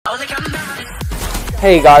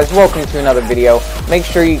Hey guys, welcome to another video. Make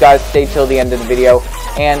sure you guys stay till the end of the video,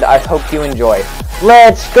 and I hope you enjoy.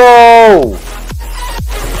 Let's go!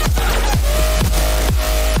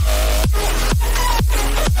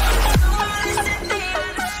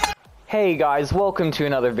 Hey guys, welcome to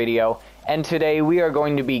another video, and today we are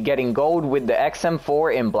going to be getting gold with the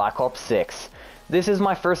XM4 in Black Ops 6. This is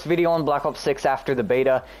my first video on Black Ops 6 after the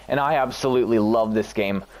beta, and I absolutely love this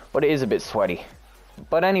game, but it is a bit sweaty.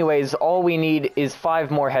 But anyways, all we need is 5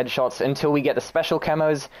 more headshots until we get the special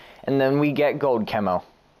camos, and then we get gold camo.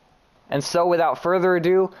 And so without further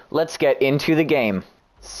ado, let's get into the game.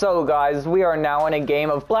 So guys, we are now in a game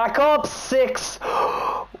of Black Ops 6!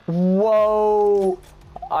 Whoa!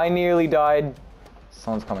 I nearly died.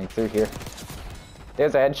 Someone's coming through here.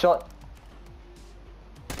 There's a headshot.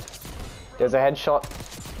 There's a headshot.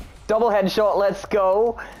 Double headshot, let's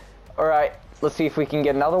go! Alright, let's see if we can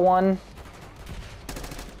get another one.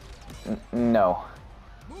 No.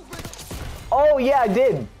 Oh yeah, I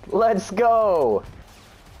did! Let's go!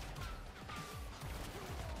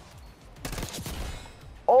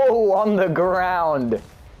 Oh, on the ground!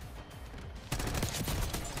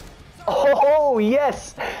 Oh,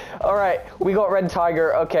 yes! Alright, we got Red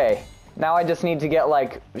Tiger, okay. Now I just need to get,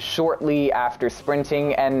 like, shortly after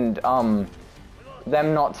sprinting and,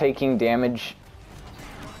 them not taking damage.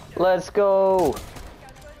 Let's go!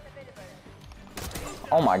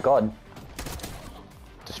 Oh my god.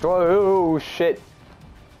 Destroy, oh shit.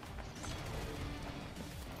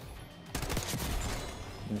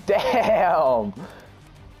 Damn!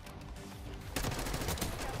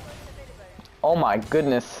 Oh my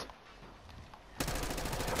goodness.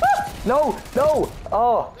 Ah! No, no!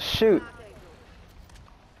 Oh, shoot.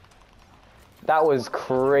 That was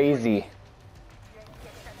crazy.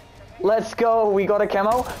 Let's go, we got a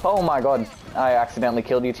camo. Oh my god, I accidentally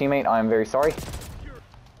killed you, teammate. I am very sorry.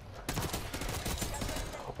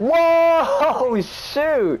 Whoa,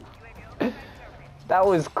 shoot! That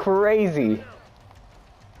was crazy.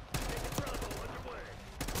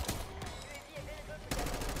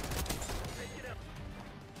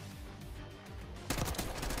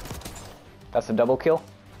 That's a double kill.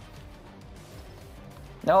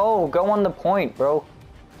 No, go on the point, bro.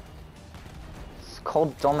 It's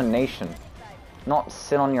called domination. Not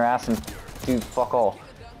sit on your ass and do fuck all.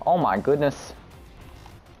 Oh my goodness.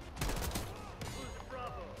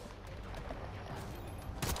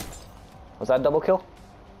 Was that a double kill?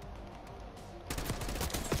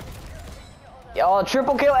 Oh,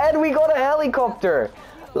 triple kill, and we got a helicopter!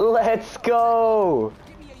 Let's go!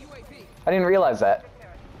 I didn't realize that.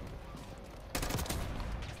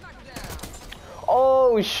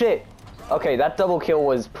 Oh, shit! Okay, that double kill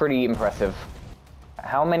was pretty impressive.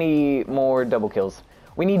 How many more double kills?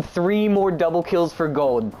 We need 3 more double kills for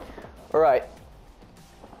gold. Alright.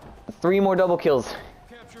 3 more double kills.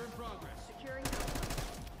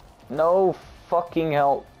 No fucking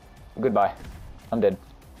hell. Goodbye. I'm dead.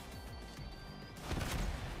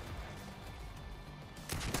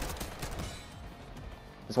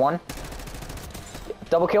 There's one.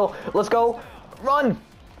 Double kill. Let's go. Run.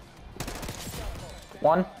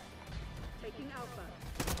 1.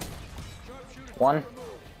 1.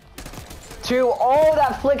 2. Oh,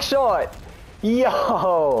 that flick shot.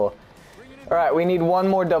 Yo. Alright, we need 1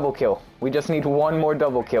 more double kill. We just need 1 more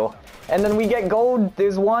double kill. And then we get gold.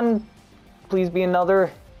 There's 1. Please be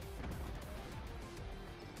another.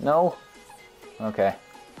 No? Okay.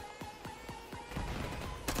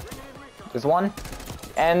 There's 1.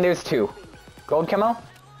 And there's 2. Gold camo?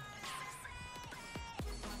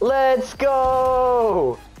 Let's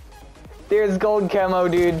go! There's gold camo,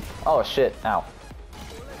 dude. Oh shit, ow.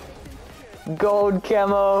 Gold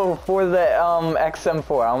camo for the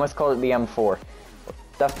XM4. I almost called it the M4.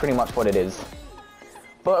 That's pretty much what it is.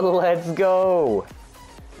 But let's go!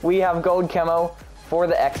 We have gold camo for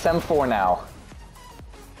the XM4 now.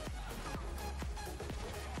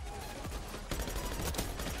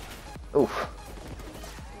 Oof.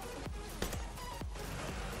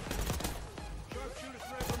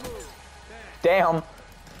 Damn!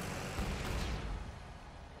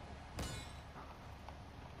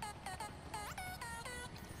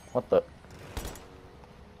 What the?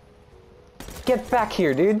 Get back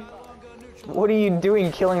here, dude! What are you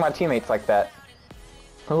doing killing my teammates like that?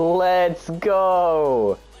 Let's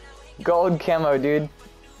go! Gold camo, dude.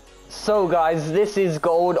 So guys, this is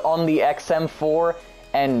gold on the XM4,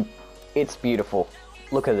 and it's beautiful.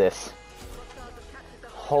 Look at this.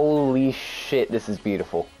 Holy shit, this is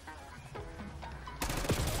beautiful.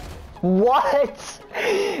 What?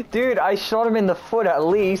 Dude, I shot him in the foot at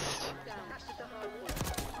least.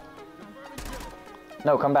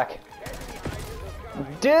 No, come back.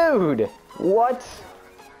 Dude! What?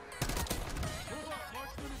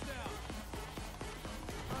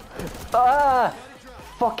 Ah!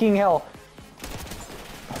 Fucking hell.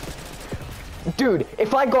 Dude,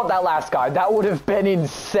 if I got that last guy, that would have been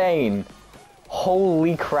insane.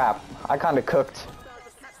 Holy crap. I kinda cooked.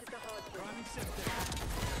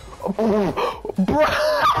 Bro!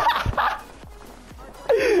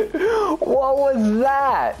 What was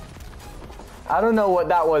that? I don't know what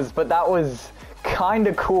that was, but that was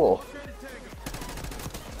kinda cool.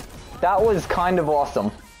 That was kind of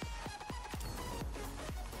awesome.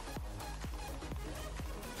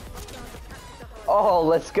 Oh,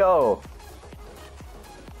 let's go.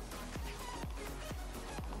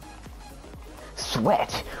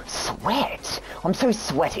 Sweat, sweat. I'm so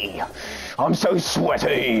sweaty. I'm so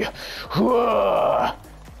sweaty.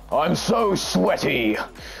 I'm so sweaty.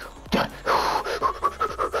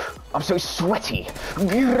 I'm so sweaty.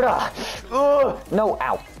 No,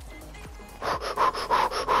 ow.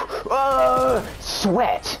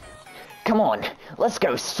 Sweat. Come on, let's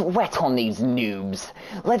go sweat on these noobs.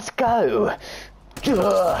 Let's go.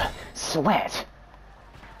 Sweat.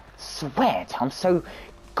 Sweat. I'm so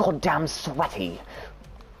goddamn sweaty.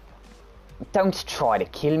 Don't try to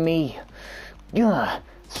kill me.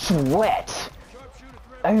 Sweat.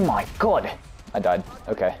 Oh my god. I died.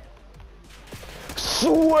 Okay.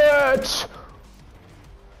 Sweat.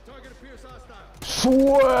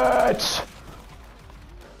 Sweat.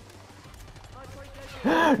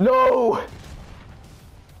 No.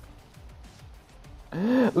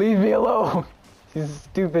 Leave me alone. These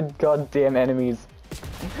stupid goddamn enemies.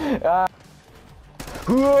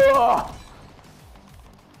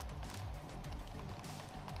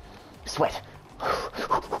 Sweat.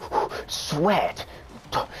 Sweat.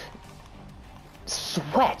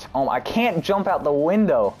 Sweat. Oh, I can't jump out the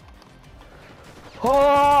window.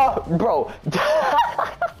 Oh, bro.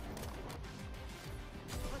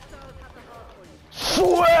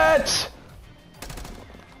 Sweat.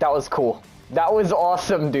 That was cool. That was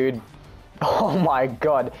awesome, dude. Oh my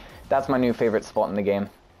god. That's my new favorite spot in the game.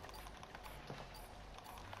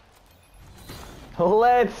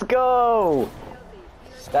 Let's go!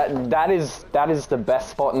 That is the best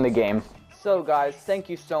spot in the game. So guys, thank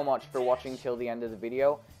you so much for watching till the end of the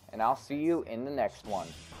video, and I'll see you in the next one.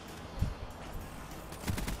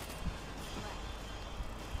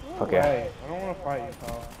 Okay. I don't want to fight you,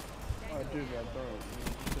 pal. Oh, dude,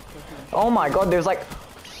 oh my god, there's like...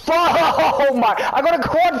 Oh my... I got a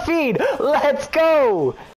quad feed! Let's go!